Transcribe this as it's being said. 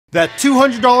That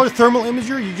 $200 thermal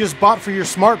imager you just bought for your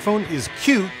smartphone is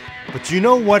cute, but you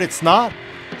know what it's not?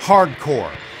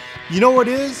 Hardcore. You know what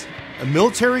it is? A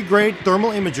military-grade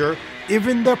thermal imager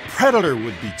even the Predator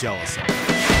would be jealous of.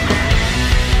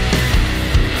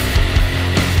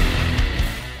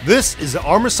 This is the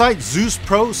Armasight Zeus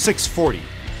Pro 640.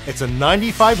 It's a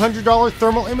 $9,500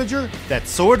 thermal imager that's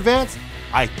so advanced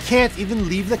I can't even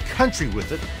leave the country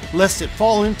with it lest it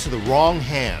fall into the wrong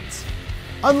hands.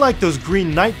 Unlike those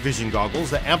green night vision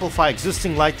goggles that amplify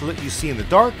existing light to let you see in the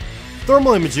dark,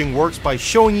 thermal imaging works by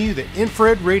showing you the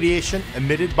infrared radiation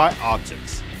emitted by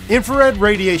objects. Infrared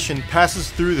radiation passes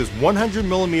through this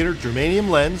 100mm germanium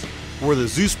lens where the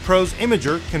Zeus Pro's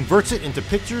imager converts it into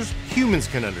pictures humans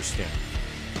can understand.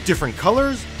 Different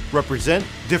colors represent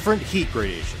different heat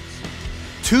gradations.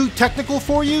 Too technical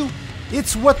for you?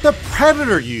 It's what the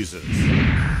Predator uses.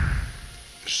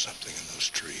 There's something in those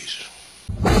trees.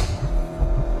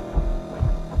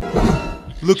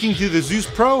 Looking through the Zeus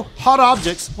Pro, hot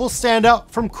objects will stand out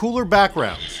from cooler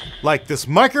backgrounds, like this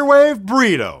microwave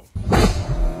burrito.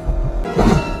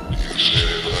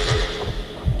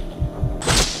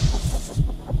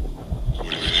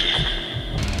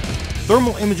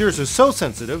 Thermal imagers are so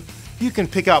sensitive, you can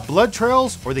pick out blood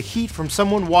trails or the heat from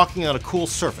someone walking on a cool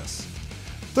surface.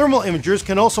 Thermal imagers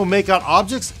can also make out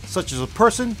objects such as a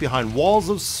person behind walls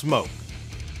of smoke.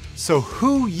 So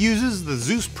who uses the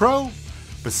Zeus Pro?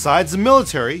 Besides the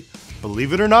military,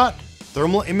 believe it or not,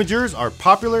 thermal imagers are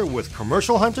popular with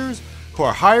commercial hunters who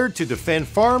are hired to defend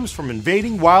farms from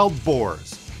invading wild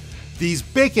boars. These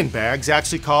bacon bags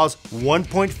actually cause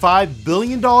 $1.5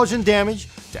 billion in damage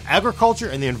to agriculture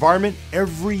and the environment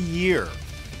every year.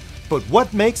 But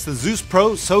what makes the Zeus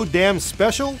Pro so damn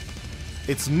special?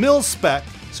 It's mil-spec,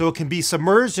 so it can be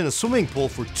submerged in a swimming pool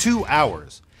for 2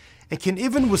 hours. It can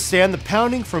even withstand the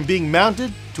pounding from being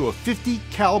mounted to a .50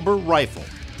 caliber rifle.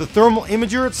 The thermal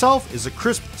imager itself is a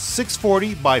crisp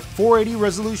 640 by 480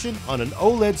 resolution on an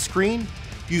OLED screen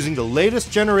using the latest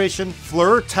generation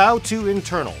FLIR Tau 2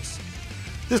 internals.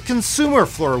 The consumer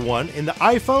FLIR one in the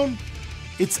iPhone,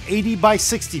 it's 80 by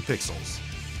 60 pixels.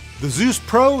 The Zeus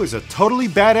Pro is a totally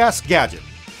badass gadget,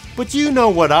 but you know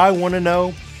what I want to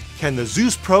know? Can the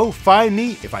Zeus Pro find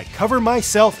me if I cover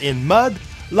myself in mud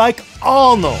like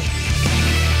Arnold?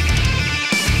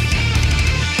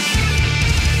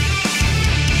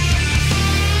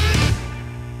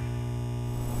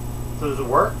 So does it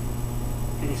work?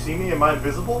 Can you see me? Am I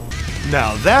invisible?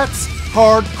 Now that's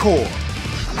hardcore.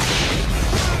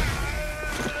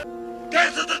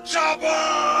 Get to the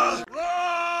chopper!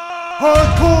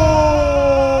 Hardcore!